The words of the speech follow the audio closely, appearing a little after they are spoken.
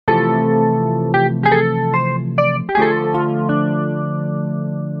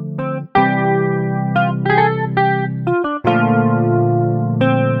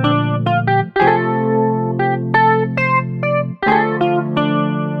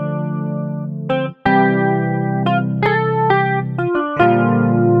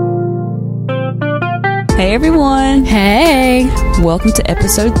Hey everyone. Hey. Welcome to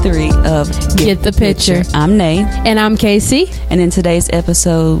episode 3 of Get the Picture. I'm Nay. And I'm Casey. And in today's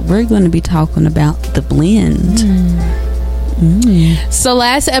episode, we're going to be talking about the blend. So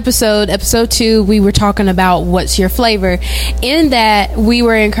last episode 2, we were talking about what's your flavor. In that, we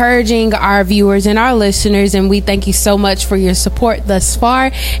were encouraging our viewers and our listeners, and we thank you so much for your support thus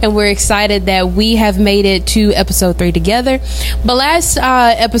far, and we're excited that we have made it to episode 3 together. But last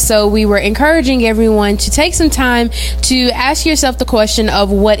episode, we were encouraging everyone to take some time to ask yourself the question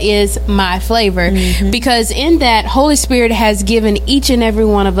of what is my flavor, because in that, Holy Spirit has given each and every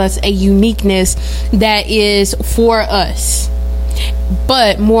one of us a uniqueness that is for us,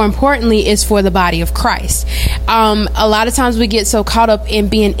 but more importantly is for the body of Christ. A lot of times we get so caught up in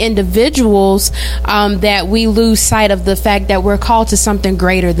being individuals that we lose sight of the fact that we're called to something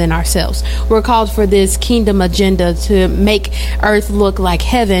greater than ourselves. We're called for this kingdom agenda to make earth look like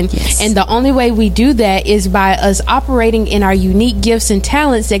heaven. Yes. And the only way we do that is by us operating in our unique gifts and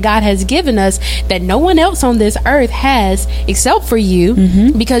talents that God has given us that no one else on this earth has except for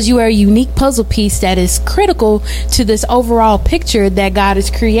you, because you are a unique puzzle piece that is critical to this overall picture that God is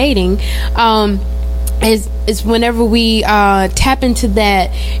creating. Is whenever we tap into that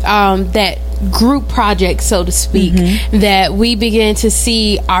group project, so to speak, that we begin to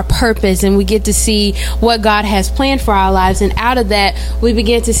see our purpose and we get to see what God has planned for our lives, and out of that we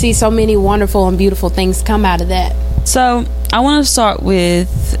begin to see so many wonderful and beautiful things come out of that. So I want to start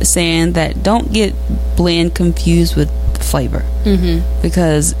with saying that don't get blend confused with flavor,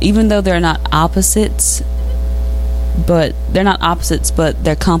 because even though they're not opposites, but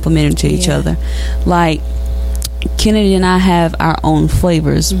they're complementary to each other. Like Kennedy and I have our own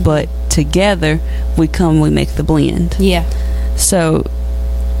flavors, but together we make the blend. Yeah. So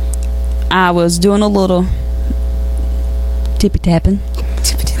I was doing a little tippy tapping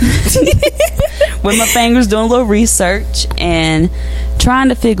with my fingers, doing a little research and trying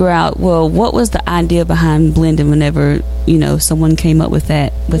to figure out, well, what was the idea behind blending whenever, someone came up with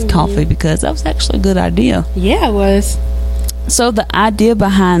that with coffee, because that was actually a good idea. Yeah, it was. So the idea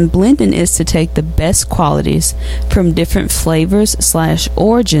behind blending is to take the best qualities from different flavors /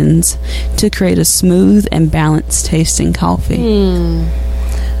 origins to create a smooth and balanced tasting coffee.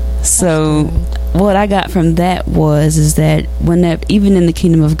 So what I got from that is that whenever, even in the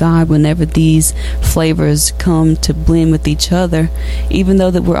kingdom of God, whenever these flavors come to blend with each other, even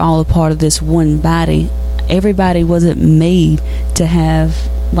though that we're all a part of this one body, everybody wasn't made to have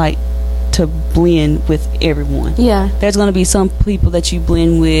to blend with everyone. Yeah. There's going to be some people that you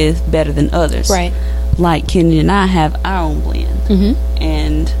blend with better than others. Right. Like Kennedy and I have our own blend.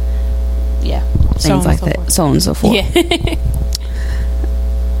 And things like that. So on and so forth. Yeah.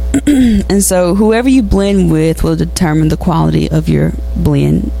 And so whoever you blend with will determine the quality of your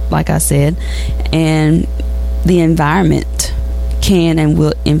blend, like I said, and the environment can and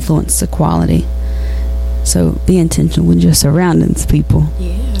will influence the quality. So be intentional with your surroundings, people.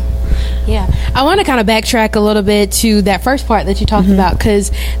 Yeah, I want to kind of backtrack a little bit to that first part that you talked about,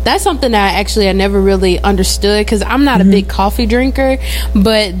 because that's something that I never really understood, because I'm not a big coffee drinker,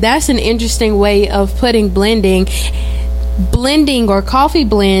 but that's an interesting way of putting blending or coffee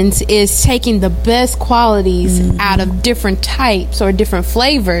blends is taking the best qualities out of different types or different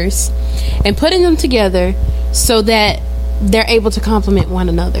flavors and putting them together so that they're able to complement one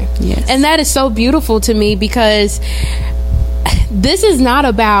another. Yes. And that is so beautiful to me, because this is not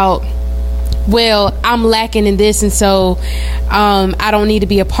about, well, I'm lacking in this and so I don't need to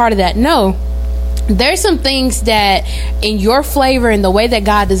be a part of that. No. There's some things that in your flavor and the way that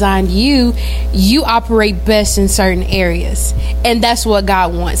God designed you operate best in certain areas. And that's what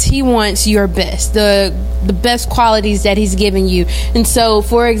God wants. He wants your best, the best qualities that he's given you. And so,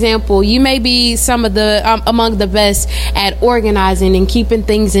 for example, you may be some of the among the best at organizing and keeping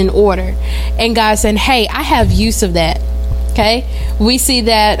things in order. And God's saying, hey, I have use of that. Okay. We see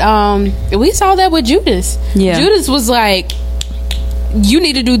that, we saw that with Judas. Yeah. Judas was like, you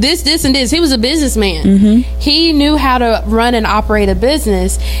need to do this, this, and this. He was a businessman. He knew how to run and operate a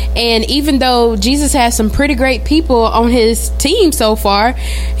business. And even though Jesus has some pretty great people on his team so far,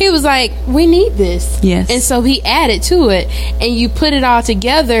 he was like, we need this. Yes. And so he added to it. And you put it all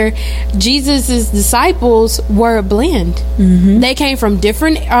together, Jesus's disciples were a blend. They came from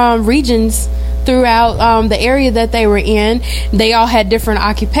different regions throughout the area that they were in. They all had different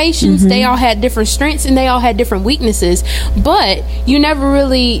occupations, they all had different strengths, and they all had different weaknesses, but you never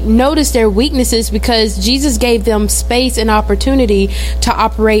really noticed their weaknesses because Jesus gave them space and opportunity to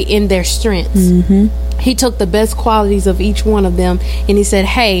operate in their strengths. he took the best qualities of each one of them and he said,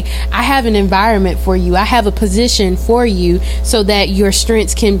 hey, I have an environment for you. I have a position for you so that your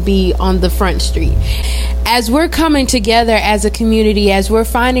strengths can be on the front street. As we're coming together as a community, as we're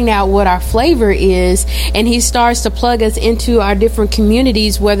finding out what our flavor is, and he starts to plug us into our different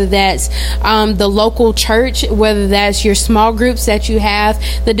communities, whether that's the local church, whether that's your small groups that you have,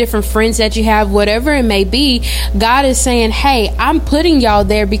 the different friends that you have, whatever it may be, God is saying, hey, I'm putting y'all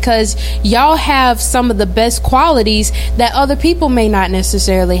there because y'all have some of the best qualities that other people may not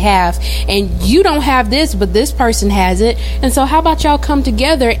necessarily have. And you don't have this, but this person has it. And so how about y'all come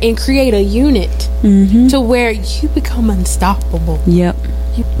together and create a unit to where you become unstoppable? Yep.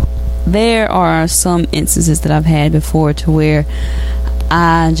 There are some instances that I've had before to where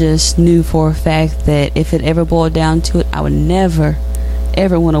I just knew for a fact that if it ever boiled down to it, I would never,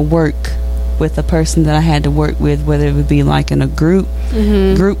 ever want to work with a person that I had to work with, whether it would be like in a group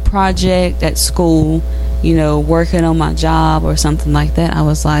project at school, you know, working on my job or something like that. I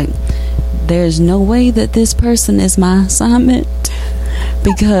was like, there's no way that this person is my assignment,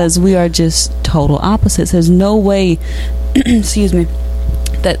 because we are just total opposites. There's no way excuse me,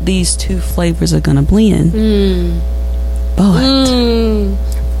 that these two flavors are gonna blend.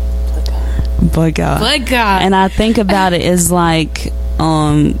 But God. And I think about it as like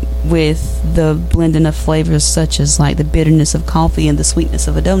with the blending of flavors such as like the bitterness of coffee and the sweetness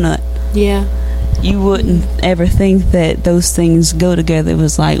of a donut. Yeah. You wouldn't ever think that those things go together. It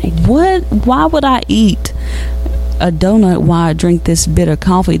was like, what? Why would I eat a donut while I drink this bitter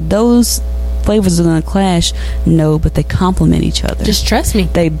coffee? Those flavors are going to clash. No, but they complement each other. Just trust me.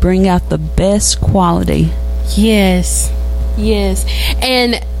 They bring out the best quality. Yes.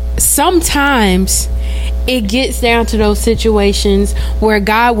 And sometimes it gets down to those situations where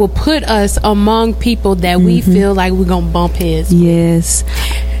God will put us among people that we feel like we're going to bump heads. Yes.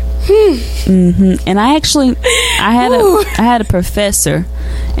 And I had a professor,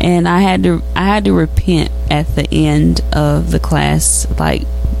 and I had to repent at the end of the class, like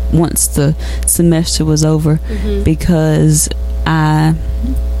once the semester was over, because I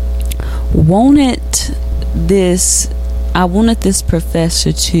wanted this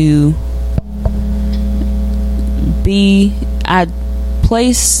professor to be, I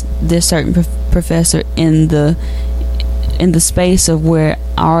placed this certain professor in the space of where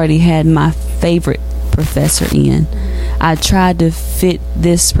I already had my favorite professor in. I tried to fit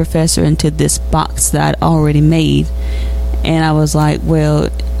this professor into this box that I'd already made, and I was like, well,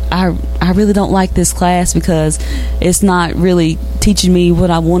 I really don't like this class because it's not really teaching me what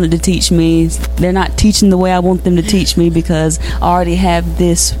I wanted to teach me. They're not teaching the way I want them to teach me because I already have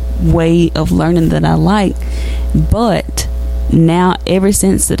this way of learning that I like. But now, ever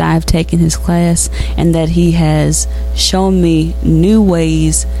since that I've taken his class and that he has shown me new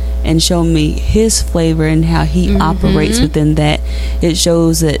ways and shown me his flavor and how he operates within that, it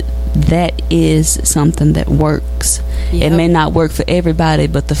shows that that is something that works. It may not work for everybody,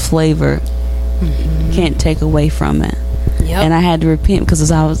 but the flavor can't take away from it. And I had to repent because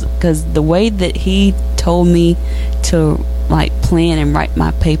the way that he told me to like plan and write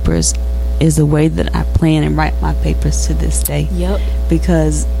my papers is the way that I plan and write my papers to this day.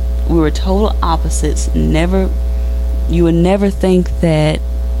 Because we were total opposites. You would never think that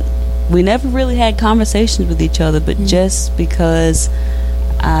we never really had conversations with each other, but just because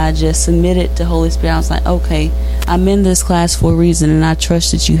I just submitted to Holy Spirit, I was like, okay, I'm in this class for a reason, and I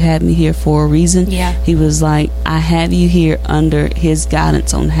trust that you had me here for a reason. He was like, I have you here under his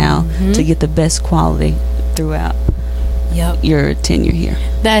guidance on how to get the best quality throughout your tenure here.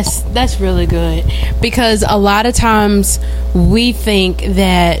 That's really good, because a lot of times we think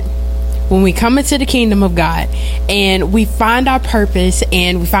that when we come into the kingdom of God and we find our purpose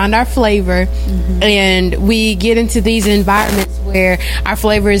and we find our flavor and we get into these environments where our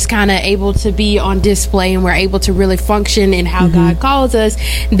flavor is kind of able to be on display and we're able to really function in how God calls us,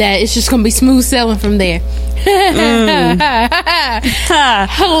 that it's just going to be smooth sailing from there.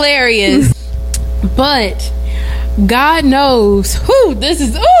 Hilarious. But God knows who this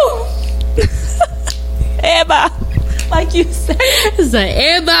is. Emma, like you said, it's an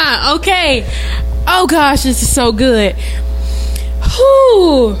Emma. Okay. Oh gosh, this is so good.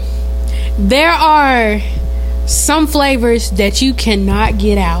 Whew. There are some flavors that you cannot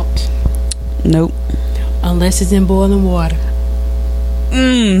get out. Nope. Unless it's in boiling water.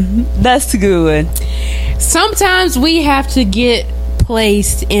 That's good. Sometimes we have to get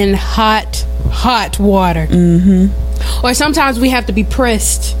placed in hot water. Or sometimes we have to be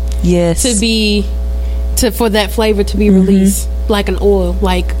pressed. Yes. For that flavor to be released, like an oil,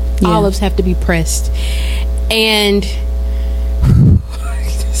 like olives have to be pressed. And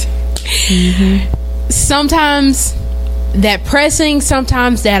sometimes that pressing,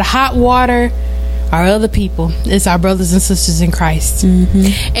 sometimes that hot water are other people. It's our brothers and sisters in Christ.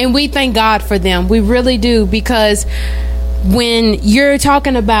 And we thank God for them. We really do, because when you're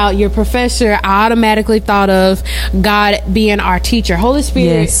talking about your professor, I automatically thought of God being our teacher. Holy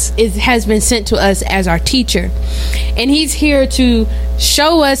Spirit has been sent to us as our teacher, and he's here to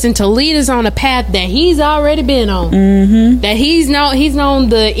show us and to lead us on a path that he's already been on, that he's known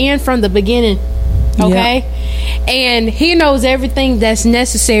the end from the beginning. Okay. And he knows everything that's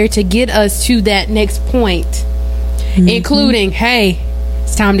necessary to get us to that next point, including, hey,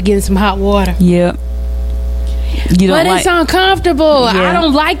 it's time to get in some hot water. But it's uncomfortable. I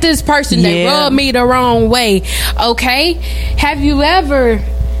don't like this person. They rub me the wrong way. Okay. Have you ever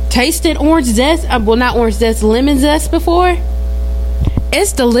tasted orange zest? Well, not orange zest, lemon zest before?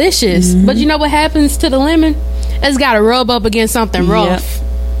 It's delicious. But you know what happens to the lemon? It's got to rub up against something rough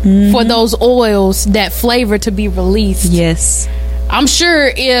for those oils, that flavor to be released. I'm sure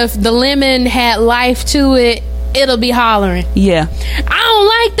if the lemon had life to it, it'll be hollering. I don't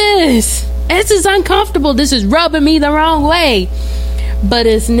like this. This is uncomfortable. This is rubbing me the wrong way. But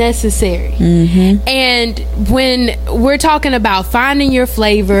it's necessary. And when we're talking about finding your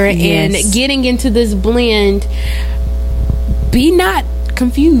flavor and getting into this blend, be not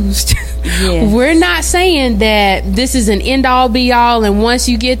confused. We're not saying that this is an end all be all, and once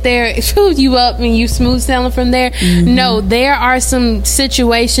you get there, you up and you smooth sailing from there. No, there are some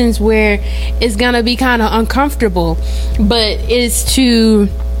situations where it's gonna be kind of uncomfortable, but it's to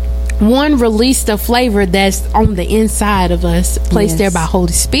release the flavor that's on the inside of us, placed there by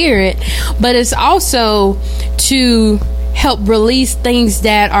Holy Spirit, but it's also to help release things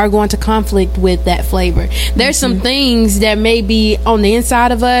that are going to conflict with that flavor. There's some things that may be on the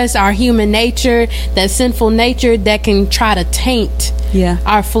inside of us, our human nature, that sinful nature, that can try to taint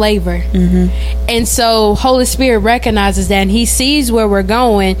our flavor. And so Holy Spirit recognizes that, and he sees where we're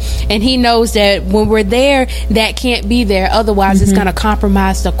going, and he knows that when we're there, that can't be there. Otherwise it's going to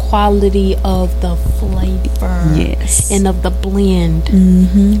compromise the quality of the flavor and of the blend.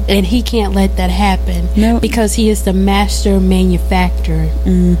 And he can't let that happen because he is the master manufacturer,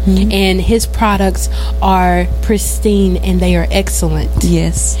 and his products are pristine and they are excellent.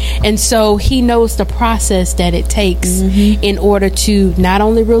 And so he knows the process that it takes in order to not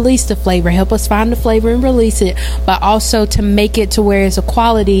only release the flavor, help us find the flavor and release it, but also to make it to where it's a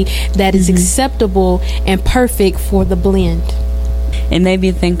quality that is acceptable and perfect for the blend. And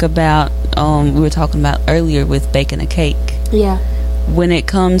maybe think about we were talking about earlier with baking a cake. When it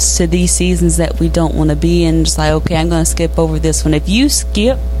comes to these seasons that we don't want to be in, just like, okay, I'm going to skip over this one. If you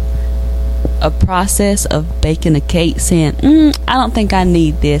skip a process of baking a cake saying, I don't think I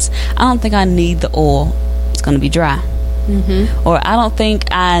need this, I don't think I need the oil, it's going to be dry. Or I don't think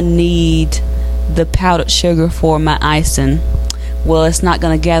I need the powdered sugar for my icing, well, it's not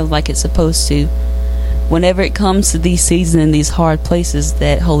going to gather like it's supposed to. Whenever it comes to these seasons and these hard places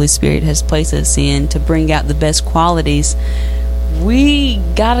that Holy Spirit has placed us in to bring out the best qualities, we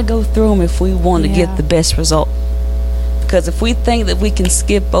gotta go through them if we want to get the best result. Because if we think that we can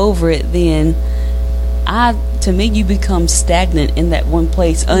skip over it, then to me you become stagnant in that one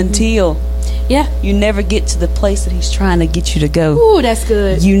place until you never get to the place that he's trying to get you to go. Ooh, that's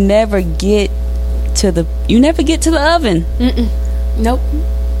good. You never get to the oven. Nope.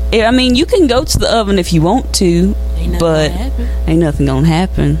 I mean, you can go to the oven if you want to, but ain't nothing gonna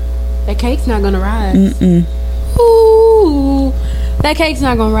happen. That cake's not gonna rise. Ooh, that cake's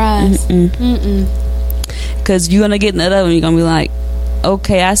not gonna rise. Because you're gonna get in that oven, you're gonna be like,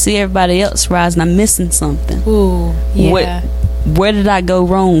 okay, I see everybody else rising, I'm missing something. Ooh, Where did I go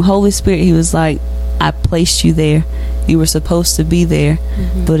wrong? Holy Spirit, he was like, I placed you there. You were supposed to be there,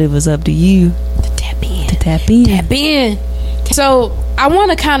 but it was up to you to tap in. So I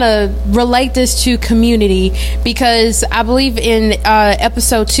want to kind of relate this to community, because I believe in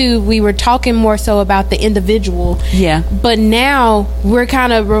episode 2 we were talking more so about the individual. But now we're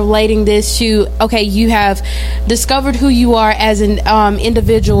kind of relating this to, okay, you have discovered who you are as an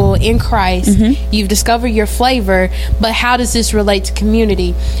individual in Christ. You've discovered your flavor, but how does this relate to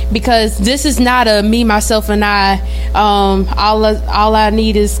community? Because this is not a me, myself, and I. All I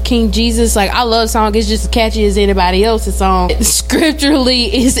need is King Jesus. Like, I love song. It's just as catchy as anybody else's song. Scripturally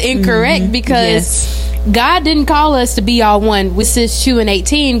is incorrect, because God didn't call us to be all one. With Sis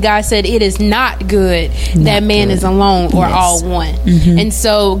 2:18, God said it is not good that man is alone or all one. And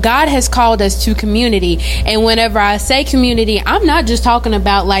so God has called us to community. And whenever I say community, I'm not just talking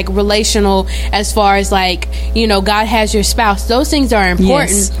about like relational, as far as like, you know, God has your spouse. Those things are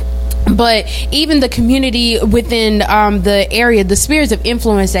important. but even the community within the area, the spheres of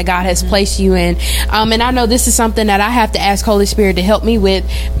influence that God has placed you in. And I know this is something that I have to ask Holy Spirit to help me with,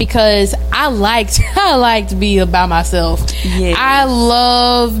 because I like to be by myself. Yes. I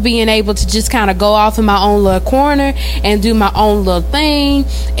love being able to just kind of go off in my own little corner and do my own little thing.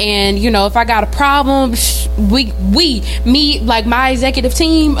 And, you know, if I got a problem, me, like my executive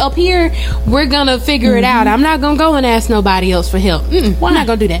team up here, we're gonna figure it out. I'm not gonna go and ask nobody else for help. I'm not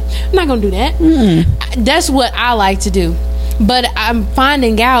gonna do that. I'm not gonna do that. That's what I like to do. But I'm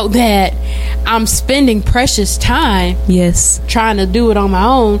finding out that I'm spending precious time trying to do it on my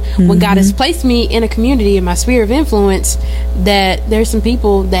own, when God has placed me in a community, in my sphere of influence, that there's some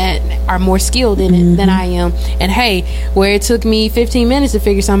people that are more skilled in it than I am. And hey, where it took me 15 minutes to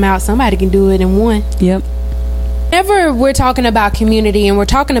figure something out, somebody can do it in one. Yep. Whenever we're talking about community and we're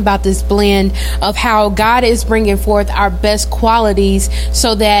talking about this blend of how God is bringing forth our best qualities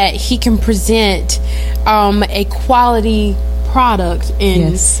so that he can present a quality product,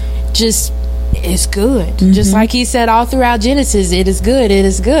 and just it's good. Just like he said all throughout Genesis, it is good, it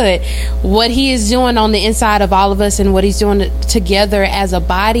is good. What he is doing on the inside of all of us and what he's doing together as a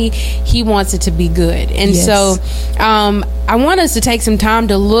body, he wants it to be good. And so I want us to take some time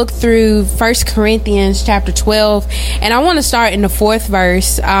to look through 1 Corinthians chapter 12, and I want to start in the 4th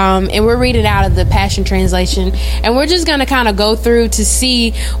verse, and we're reading out of the Passion Translation, and we're just going to kind of go through to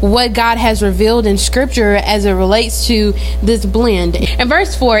see what God has revealed in scripture as it relates to this blend. In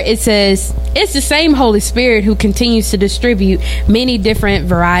verse 4, it says, "It's the same Holy Spirit who continues to distribute many different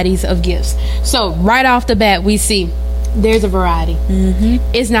varieties of gifts." So right off the bat, we see there's a variety.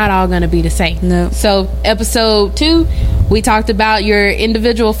 It's not all going to be the same. No. So episode 2, we talked about your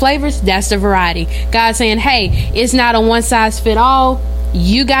individual flavors. That's the variety. God's saying, hey, it's not a one size fit all.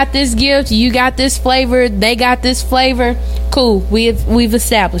 You got this gift, you got this flavor, they got this flavor. Cool. We've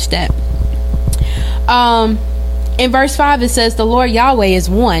established that. In verse 5, it says, "The Lord Yahweh is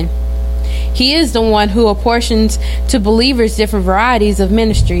one. He is the one who apportions to believers different varieties of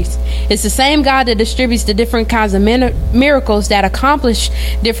ministries. It's the same God that distributes the different kinds of miracles that accomplish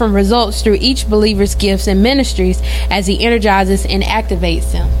different results through each believer's gifts and ministries as he energizes and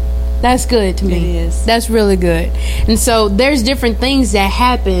activates them." That's good to me. It is. That's really good. And so there's different things that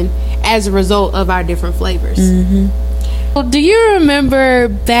happen as a result of our different flavors. Well, do you remember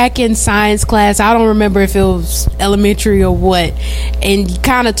back in science class, I don't remember if it was elementary or what, and you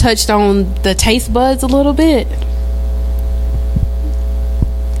kind of touched on the taste buds a little bit?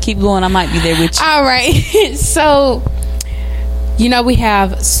 Keep going, I might be there with you. All right. So, you know, we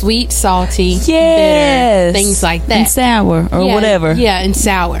have sweet, salty, bitter, things like that. And sour or whatever. Yeah, and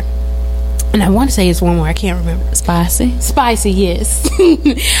sour. And I want to say it's one more. I can't remember. Spicy. Spicy, yes.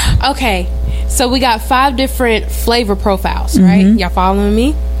 Okay. So we got 5 different flavor profiles, right? Y'all following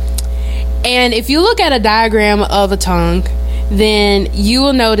me? And if you look at a diagram of a tongue, then you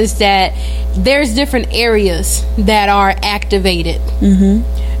will notice that there's different areas that are activated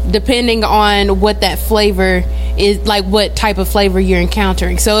depending on what that flavor is, like what type of flavor you're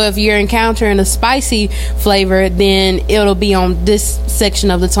encountering. So if you're encountering a spicy flavor, then it'll be on this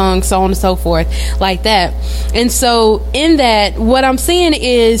section of the tongue, so on and so forth, like that. And so in that, what I'm seeing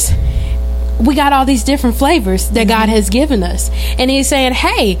is we got all these different flavors that God has given us. And he's saying,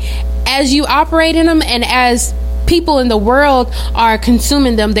 hey, as you operate in them and as people in the world are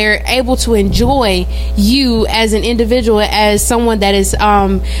consuming them, they're able to enjoy you as an individual, as someone that is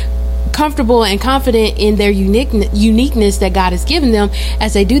comfortable and confident in their uniqueness that God has given them.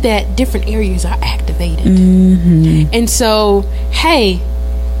 As they do that, different areas are activated. And so, hey,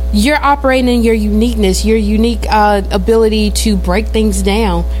 you're operating in your uniqueness, your unique ability to break things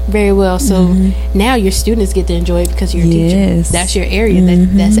down very well. So now your students get to enjoy it because you're a teacher. That's your area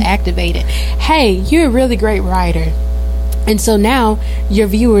that's activated. Hey, you're a really great writer. And so now your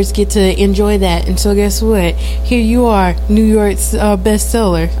viewers get to enjoy that. And so guess what? Here you are, New York's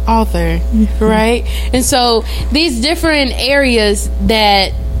bestseller author, right? And so these different areas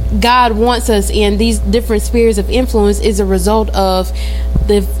that God wants us in, these different spheres of influence, is a result of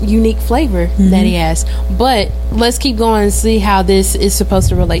the unique flavor that he has. But let's keep going and see how this is supposed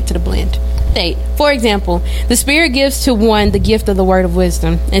to relate to the blend. For example, the Spirit gives to one the gift of the word of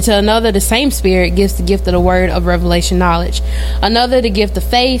wisdom, and to another the same Spirit gives the gift of the word of revelation knowledge, another the gift of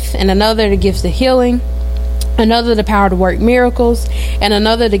faith, and another the gift of healing, another the power to work miracles, and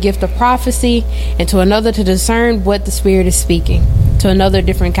another the gift of prophecy, and to another to discern what the Spirit is speaking, to another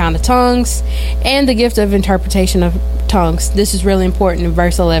different kind of tongues, and the gift of interpretation of tongues. This is really important in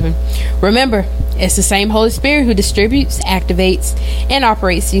verse 11. Remember, it's the same Holy Spirit who distributes, activates, and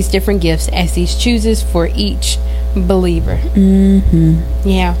operates these different gifts as he chooses for each believer.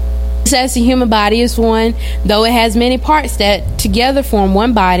 Yeah. says the human body is one, though it has many parts that together form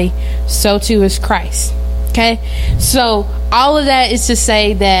one body, so too is Christ. Okay, so all of that is to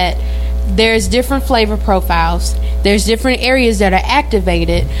say that there's different flavor profiles, there's different areas that are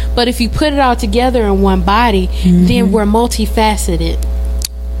activated, but if you put it all together in one body, then we're multifaceted.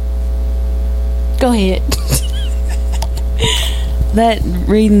 Go ahead.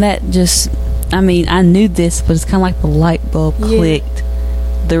 Reading that just, I mean, I knew this, but it's kind of like the light bulb clicked.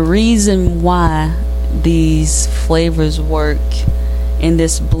 The reason why these flavors work in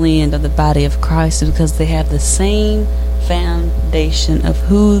this blend of the body of Christ is because they have the same foundation of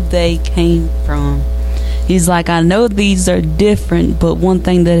who they came from. He's like, I know these are different, but one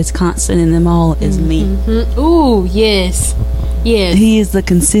thing that is constant in them all is me. Ooh, yes. Yes. He is the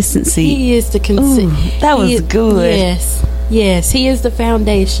consistency. He is the consistency. That was good. Yes. Yes. He is the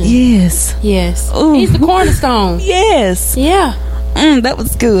foundation. Yes. Yes. Ooh. He's the cornerstone. Yes. Yeah. That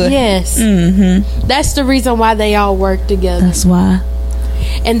was good. Yes. That's the reason why they all work together. That's why.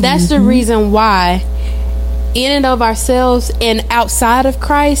 And that's the reason why, in and of ourselves and outside of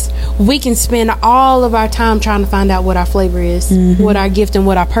Christ, we can spend all of our time trying to find out what our flavor is, what our gift and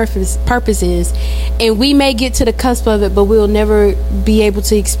what our purpose is. And we may get to the cusp of it, but we'll never be able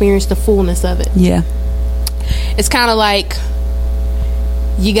to experience the fullness of it. Yeah. It's kind of like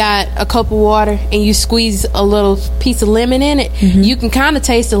you got a cup of water and you squeeze a little piece of lemon in it. You can kind of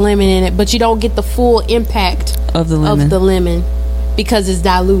taste the lemon in it, but you don't get the full impact of the lemon because it's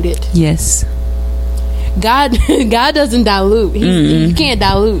diluted. Yes. God doesn't dilute. You can't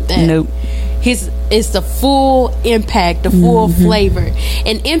dilute that. Nope. It's the full impact, the full flavor.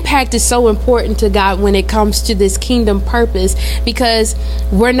 And impact is so important to God when it comes to this kingdom purpose, because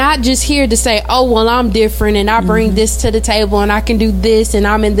we're not just here to say, oh, well, I'm different and I bring this to the table and I can do this and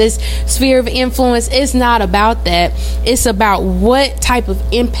I'm in this sphere of influence. It's not about that. It's about what type of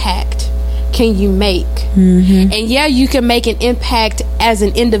impact can you make. And yeah, you can make an impact as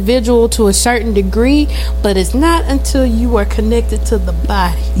an individual to a certain degree, but it's not until you are connected to the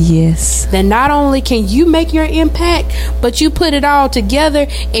body. Yes. Then not only can you make your impact, but you put it all together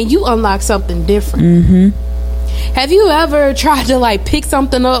and you unlock something different. Have you ever tried to like pick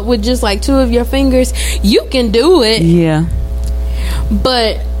something up with just like two of your fingers? You can do it. Yeah.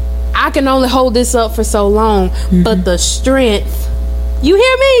 But I can only hold this up for so long. But the strength, you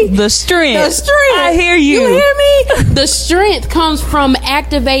hear me? The strength. The strength. I hear you. You hear me? The strength comes from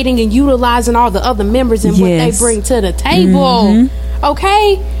activating and utilizing all the other members and what they bring to the table.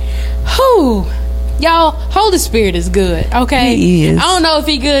 Okay? Whew. Y'all, Holy Spirit is good. Okay? He is. I don't know if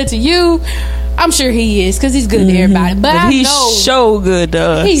he good to you. I'm sure he is, because he's good to everybody. But I he's know so good to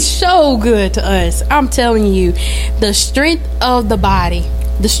us. He's so good to us. I'm telling you, the strength of the body,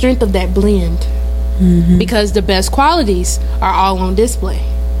 the strength of that blend. Because the best qualities are all on display.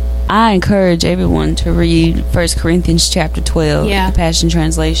 I encourage everyone to read 1 Corinthians chapter 12, the Passion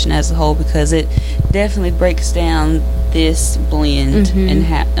Translation as a whole, because it definitely breaks down this blend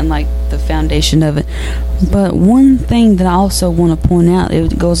and like the foundation of it. But one thing that I also want to point out,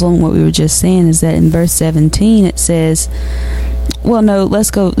 it goes along with what we were just saying, is that in verse 17 it says, well, no, let's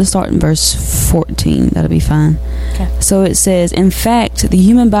start in verse 14. That'll be fine. Okay. So it says, in fact, the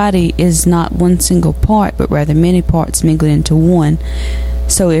human body is not one single part, but rather many parts mingled into one.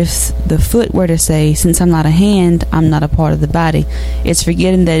 So if the foot were to say, since I'm not a hand, I'm not a part of the body, it's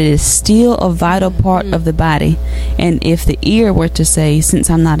forgetting that it is still a vital part of the body. And if the ear were to say, since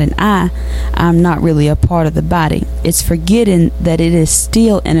I'm not an eye, I'm not really a part of the body, it's forgetting that it is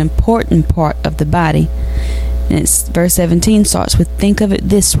still an important part of the body. And it's, verse 17 starts with, think of it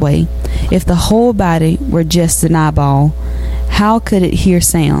this way. If the whole body were just an eyeball, how could it hear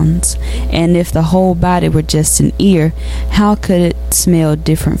sounds? And if the whole body were just an ear, how could it smell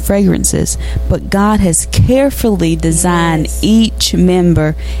different fragrances? But God has carefully designed each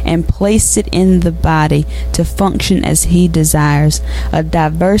member and placed it in the body to function as He desires. A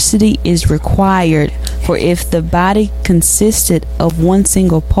diversity is required, for if the body consisted of one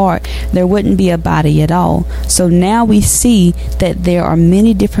single part, there wouldn't be a body at all. So now we see that there are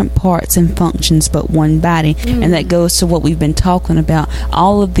many different parts and functions, but one body. And that goes to what we've been talking about,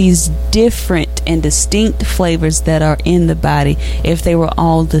 all of these different and distinct flavors that are in the body. If they were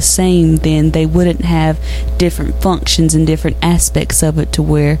all the same, then they wouldn't have different functions and different aspects of it, to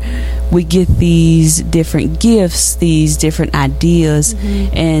where we get these different gifts, these different ideas,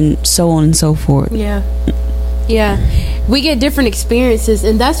 and so on and so forth. Yeah, Yeah. We get different experiences,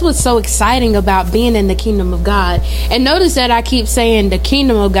 and that's what's so exciting about being in the kingdom of God. And notice that I keep saying the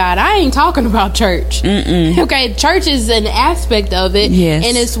kingdom of God. I ain't talking about church. Okay, church is an aspect of it, yes,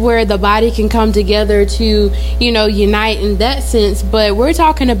 and it's where the body can come together to, you know, unite in that sense. But we're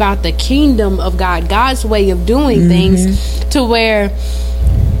talking about the kingdom of God, God's way of doing things, to where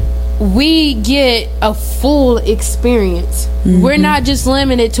we get a full experience. We're not just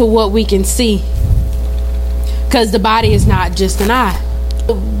limited to what we can see, because the body is not just an eye.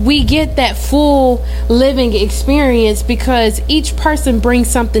 We get that full living experience because each person brings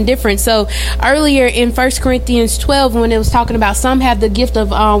something different. So earlier in 1 Corinthians 12, when it was talking about some have the gift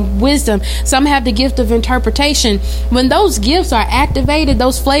of wisdom, some have the gift of interpretation. When those gifts are activated,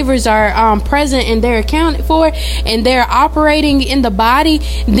 those flavors are present and they're accounted for, and they're operating in the body,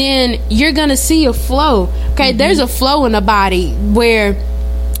 then you're going to see a flow. Okay, there's a flow in the body where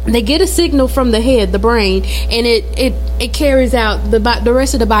they get a signal from the head, the brain, and it carries out the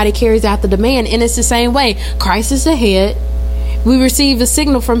rest of the body carries out the demand. And it's the same way. Christ is the head. We receive a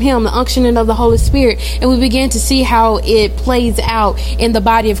signal from him, the unctioning of the Holy Spirit, and we begin to see how it plays out in the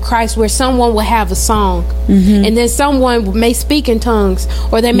body of Christ, where someone will have a song, and then someone may speak in tongues,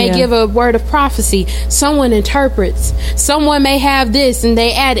 or they may give a word of prophecy. Someone interprets. Someone may have this, and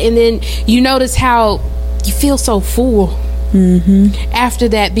they add, and then you notice how you feel so full after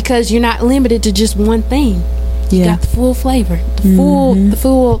that, because you're not limited to just one thing. You got the full flavor, the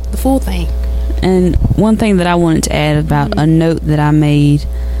full thing. And one thing that I wanted to add about a note that I made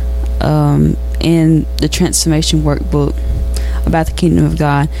in the transformation workbook about the kingdom of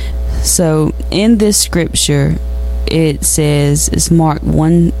God. So in this scripture, it says, it's Mark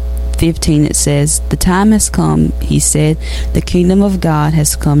 1:15. It says, "The time has come," he said, "the kingdom of God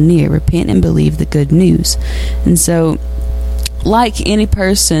has come near. Repent and believe the good news." And so, like any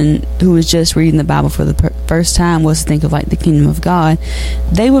person who was just reading the Bible for the first time was to think of like the kingdom of God,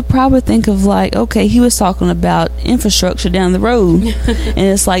 they would probably think of like, okay, he was talking about infrastructure down the road and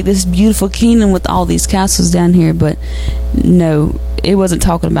it's like this beautiful kingdom with all these castles down here. But no, it wasn't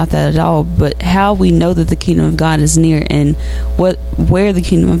talking about that at all. But how we know that the kingdom of God is near, and where the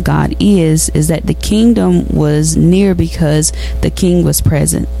kingdom of God is that the kingdom was near because the king was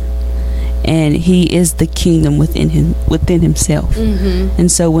present. And he is the kingdom within himself.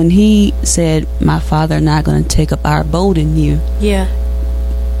 And so when he said, "My Father and I are going to take up our abode in you,"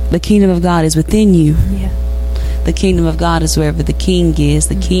 the kingdom of God is within you. The kingdom of God is wherever the king is.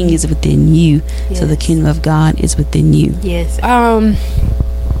 The king is within you. So the kingdom of God is within you.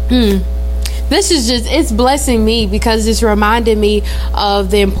 This is just, it's blessing me because it's reminding me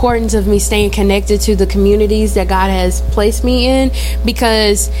of the importance of me staying connected to the communities that God has placed me in,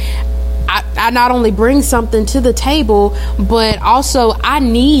 because I not only bring something to the table, but also I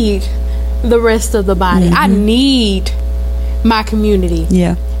need the rest of the body. I need my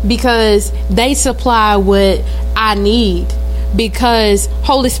community. Because they supply what I need. Because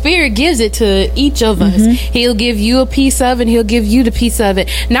Holy Spirit gives it to each of us. He'll give you a piece of it, he'll give you the piece of it.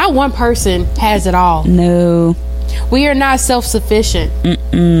 Not one person has it all. No. We are not self-sufficient.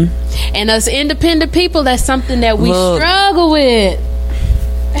 And us independent people, that's something that we struggle with.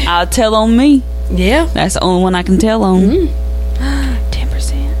 I'll tell on me. That's the only one I can tell on.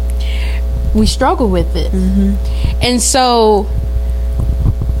 10%. We struggle with it. And so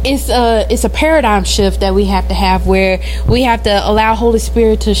it's a paradigm shift that we have to have, where we have to allow Holy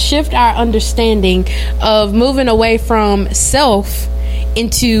Spirit to shift our understanding of moving away from self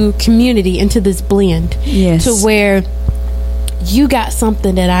into community, into this blend, to where you got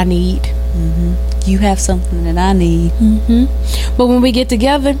something that I need. You have something that I need. But when we get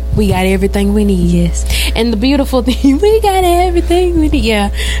together, we got everything we need. And the beautiful thing, we got everything we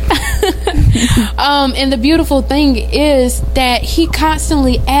need. And the beautiful thing is that he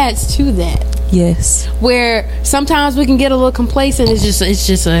constantly adds to that. Where sometimes we can get a little complacent. It's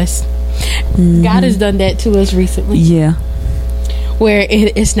just us. God has done that to us recently. Where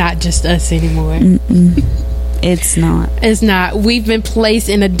it's not just us anymore. It's not. We've been placed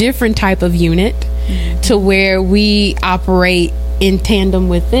in a different type of unit to where we operate in tandem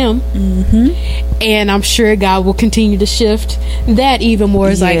with them. And I'm sure God will continue to shift that even more.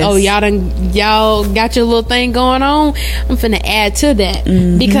 It's like, oh, y'all got your little thing going on, I'm finna add to that.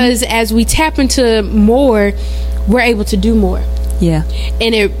 Because as we tap into more, we're able to do more.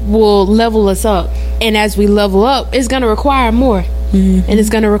 And it will level us up. And as we level up, it's going to require more. And it's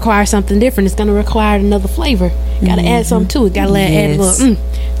going to require something different. It's going to require another flavor. Got to add something to it. Got to add a little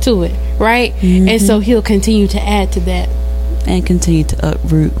to it, right? And so he'll continue to add to that. And continue to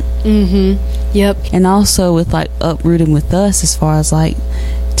uproot. Yep. And also with like uprooting with us, as far as like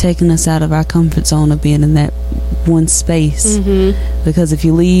taking us out of our comfort zone of being in that one space. Because if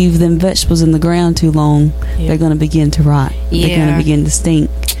you leave them vegetables in the ground too long, they're going to begin to rot. They're going to begin to stink.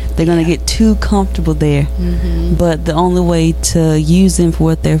 They're going to get too comfortable there. But the only way to use them for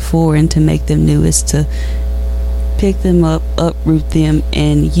what they're for and to make them new is to pick them up, uproot them,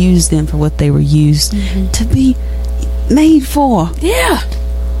 and use them for what they were used to be made for. Yeah,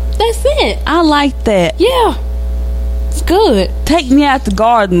 that's it. I like that. Yeah, it's good. Take me out the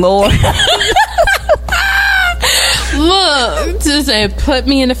garden, Lord. Look, just say, put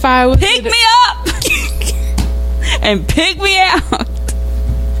me in the fire with pick me up and pick me out.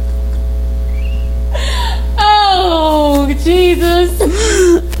 Oh, Jesus.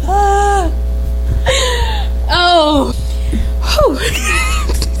 Oh.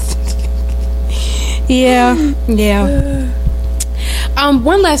 Yeah.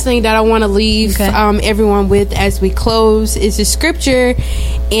 One last thing that I want to leave everyone with as we close is the scripture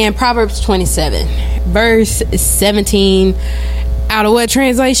in Proverbs 27, verse 17. Out of what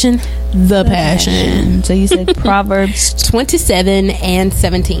translation? The Passion. So you said Proverbs 27 and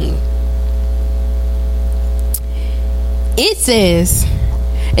 17. It says,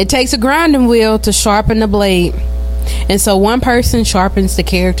 it takes a grinding wheel to sharpen the blade, and so one person sharpens the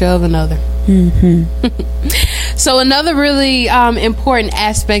character of another. So another really important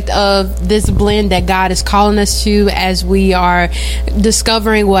aspect of this blend that God is calling us to as we are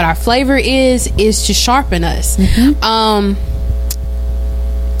discovering what our flavor is to sharpen us. I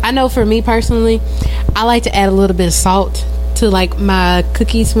know for me personally, I like to add a little bit of salt to like my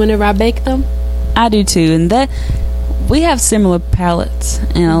cookies whenever I bake them. I do too, and that we have similar palates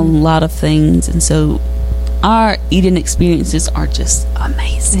in a lot of things, and so our eating experiences are just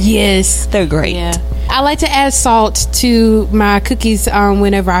amazing. Yes, they're great. Yeah. I like to add salt to my cookies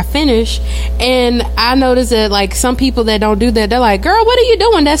whenever I finish, and I notice that like some people that don't do that, they're like, girl, what are you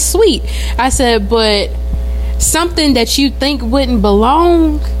doing? That's sweet. I said, but something that you think wouldn't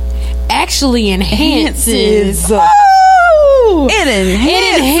belong actually enhances. It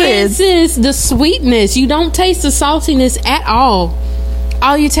enhances the sweetness. You don't taste the saltiness at all.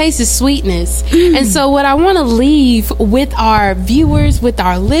 All you taste is sweetness. And so what I want to leave with our viewers, with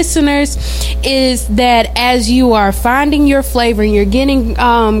our listeners, is that as you are finding your flavor and you're getting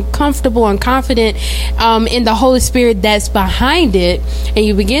comfortable and confident in the Holy Spirit that's behind it, and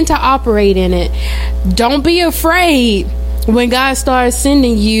you begin to operate in it, don't be afraid when God starts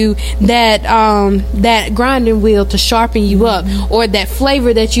sending you that grinding wheel to sharpen you up, or that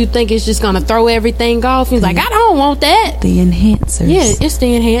flavor that you think is just going to throw everything off. He's like, I don't want that. The enhancers. Yeah, it's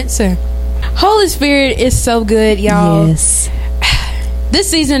the enhancer. Holy Spirit is so good, y'all. Yes.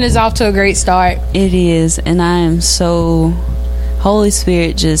 This season is off to a great start. It is, and I am so... Holy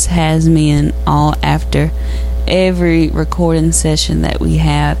Spirit just has me in awe after every recording session that we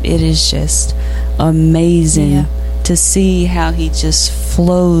have. It is just amazing to see how he just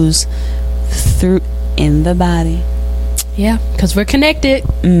flows through in the body. Yeah, because we're connected.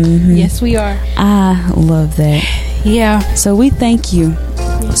 Yes, we are. I love that. Yeah. So we thank you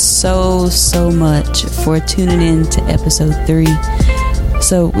so much for tuning in to episode 3.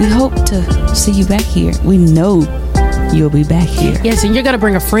 So we hope to see you back here. We know you'll be back here. Yes, and you're going to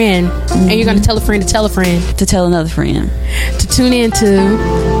bring a friend, and you're going to tell a friend to tell a friend to tell another friend to tune in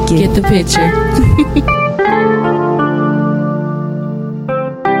to Get the Picture.